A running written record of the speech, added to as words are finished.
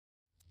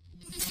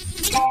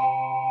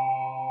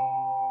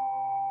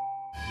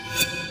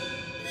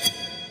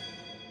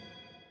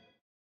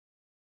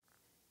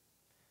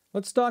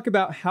Let's talk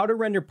about how to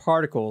render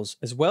particles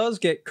as well as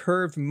get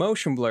curved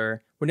motion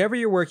blur whenever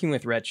you're working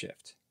with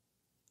Redshift.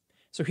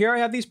 So here I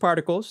have these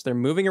particles, they're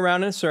moving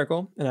around in a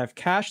circle, and I've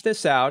cached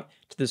this out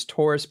to this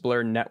torus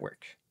blur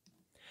network.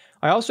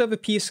 I also have a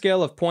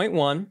p-scale of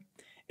 0.1,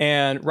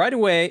 and right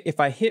away, if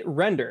I hit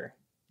render,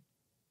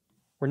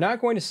 we're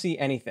not going to see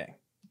anything.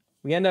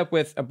 We end up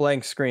with a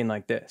blank screen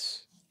like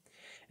this.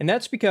 And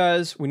that's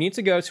because we need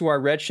to go to our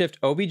Redshift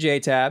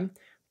OBJ tab,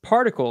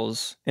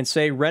 Particles, and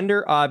say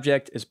render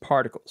object is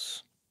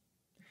particles.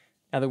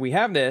 Now that we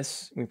have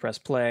this, we press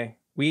play,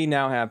 we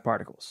now have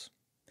particles.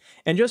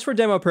 And just for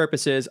demo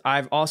purposes,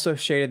 I've also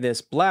shaded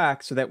this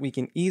black so that we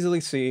can easily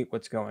see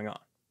what's going on.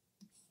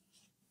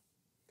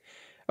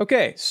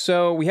 Okay,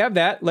 so we have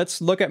that.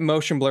 Let's look at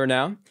motion blur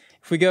now.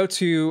 If we go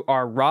to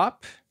our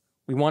ROP,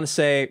 we want to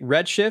say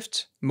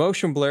Redshift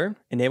motion blur,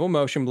 enable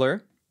motion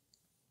blur.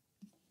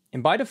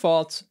 And by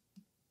default,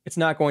 it's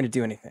not going to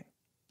do anything.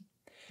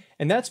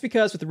 And that's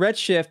because with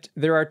Redshift,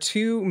 there are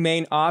two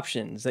main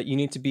options that you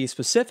need to be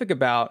specific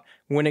about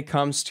when it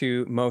comes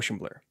to motion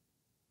blur.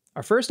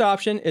 Our first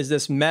option is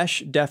this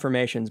mesh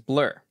deformations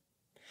blur.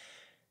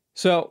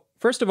 So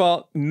first of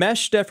all,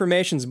 mesh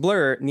deformations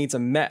blur needs a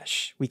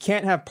mesh. We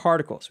can't have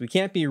particles. We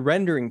can't be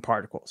rendering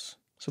particles.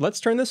 So let's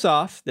turn this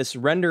off, this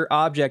render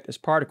object as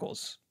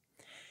particles.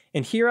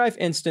 And here I've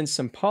instanced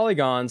some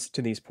polygons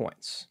to these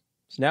points.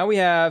 So now we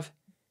have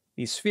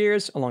these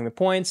spheres along the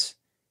points,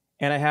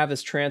 and I have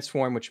this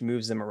transform which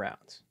moves them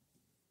around.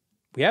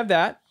 We have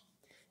that.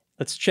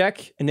 Let's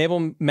check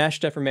enable mesh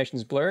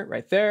deformations blur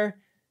right there.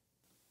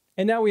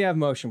 And now we have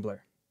motion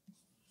blur.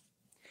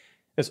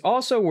 This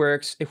also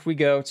works if we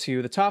go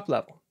to the top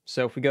level.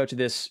 So if we go to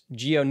this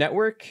geo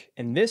network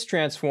and this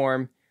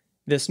transform,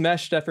 this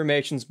mesh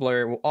deformations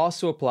blur will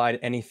also apply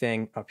to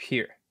anything up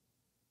here.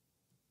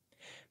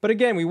 But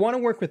again, we want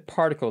to work with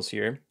particles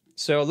here.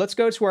 So let's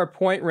go to our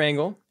point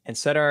wrangle and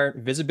set our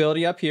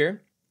visibility up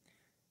here.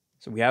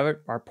 So we have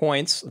our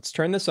points. Let's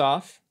turn this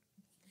off.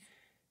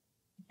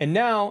 And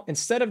now,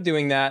 instead of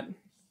doing that,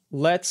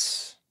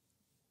 let's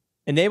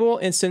enable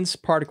instance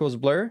particles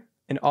blur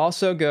and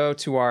also go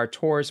to our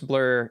torus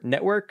blur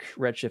network,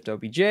 Redshift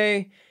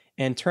OBJ,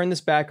 and turn this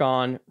back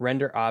on,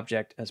 render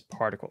object as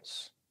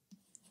particles.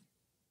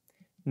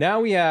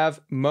 Now we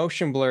have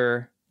motion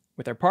blur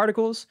with our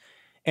particles,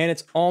 and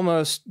it's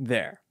almost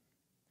there.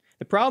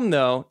 The problem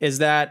though is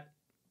that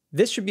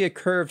this should be a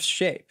curved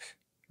shape.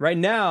 Right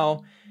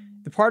now,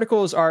 the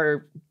particles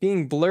are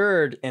being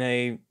blurred in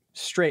a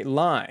straight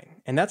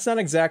line, and that's not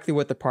exactly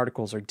what the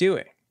particles are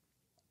doing.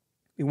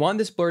 We want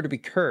this blur to be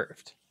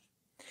curved.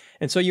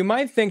 And so you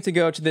might think to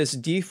go to this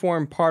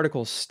deform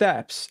particle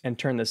steps and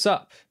turn this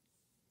up.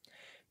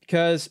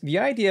 Because the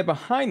idea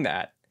behind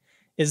that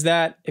is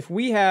that if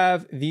we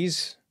have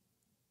these,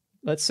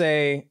 let's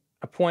say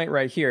a point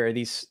right here,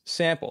 these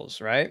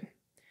samples, right?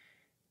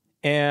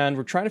 And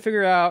we're trying to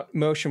figure out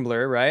motion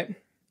blur, right?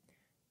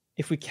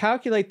 If we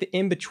calculate the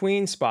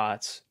in-between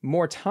spots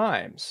more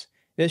times,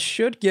 this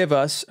should give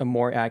us a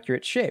more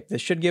accurate shape.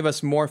 This should give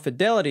us more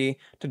fidelity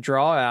to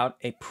draw out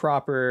a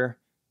proper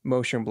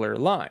motion blur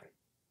line.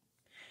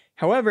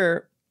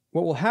 However,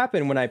 what will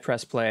happen when I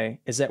press play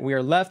is that we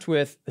are left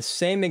with the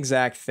same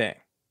exact thing.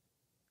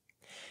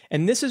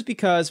 And this is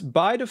because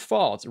by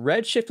default,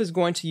 Redshift is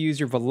going to use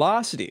your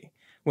velocity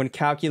when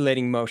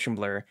calculating motion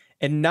blur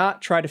and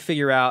not try to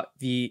figure out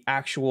the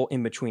actual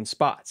in-between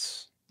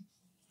spots.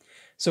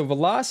 So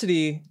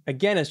velocity,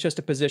 again, is just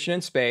a position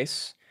in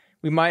space.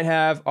 We might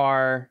have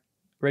our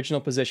original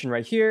position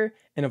right here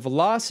and a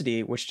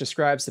velocity which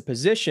describes the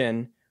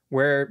position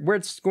where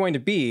it's going to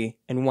be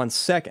in 1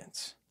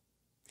 second.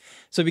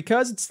 So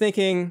because it's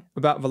thinking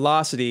about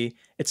velocity,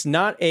 it's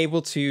not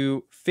able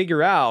to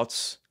figure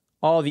out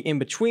all the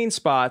in-between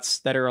spots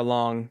that are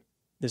along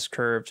this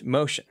curved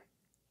motion.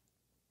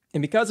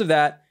 And because of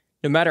that,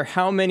 no matter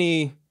how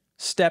many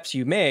steps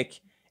you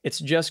make, it's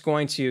just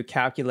going to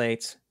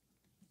calculate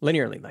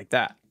linearly like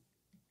that.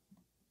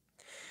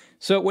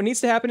 So what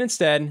needs to happen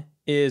instead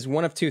is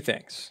one of two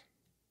things.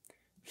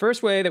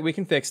 First way that we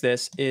can fix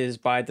this is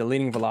by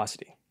deleting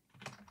velocity.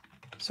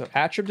 So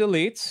attrib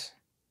delete,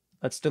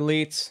 let's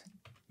delete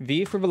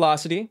V for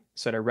velocity,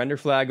 set our render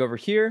flag over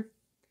here,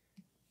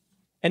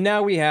 and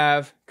now we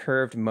have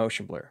curved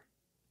motion blur.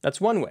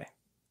 That's one way.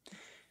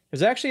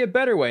 There's actually a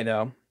better way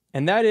though,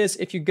 and that is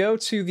if you go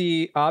to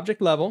the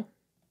object level,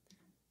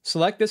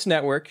 select this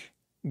network,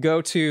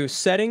 go to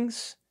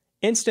settings,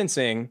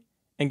 instancing,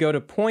 and go to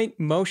point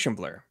motion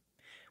blur.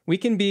 We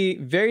can be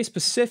very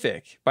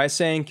specific by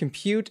saying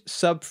compute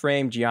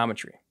subframe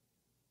geometry.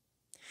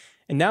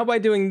 And now by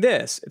doing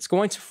this, it's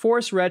going to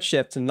force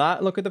Redshift to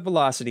not look at the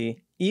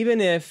velocity, even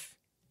if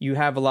you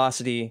have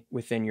velocity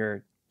within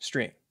your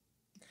stream.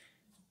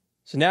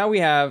 So now we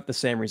have the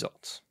same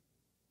results.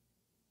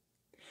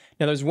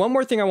 Now there's one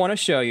more thing I want to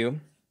show you,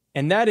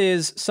 and that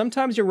is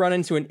sometimes you run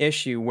into an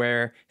issue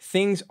where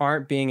things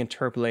aren't being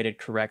interpolated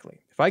correctly.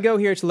 If I go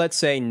here to, let's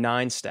say,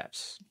 9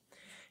 steps,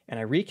 and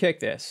I re-kick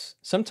this,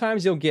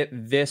 sometimes you'll get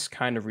this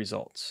kind of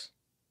results.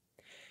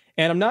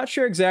 And I'm not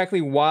sure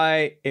exactly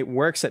why it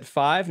works at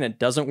 5 and it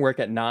doesn't work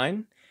at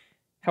 9.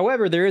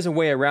 However, there is a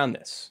way around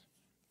this.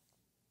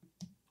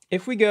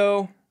 If we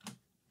go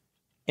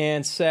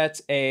and set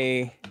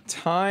a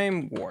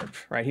time warp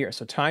right here,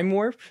 so time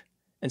warp,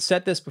 and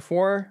set this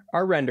before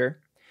our render,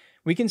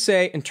 we can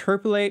say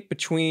interpolate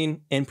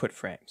between input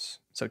frames.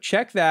 So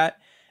check that.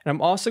 And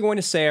I'm also going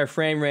to say our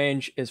frame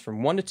range is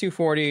from 1 to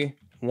 240,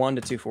 1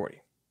 to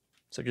 240.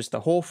 So just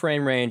the whole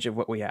frame range of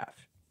what we have.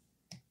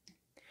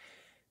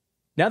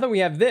 Now that we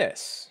have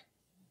this,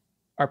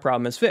 our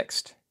problem is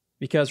fixed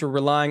because we're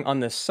relying on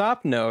the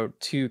SOP node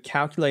to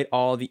calculate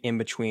all the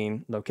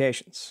in-between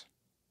locations.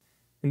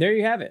 And there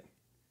you have it.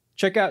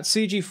 Check out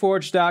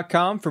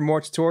cgforge.com for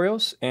more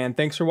tutorials, and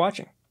thanks for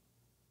watching.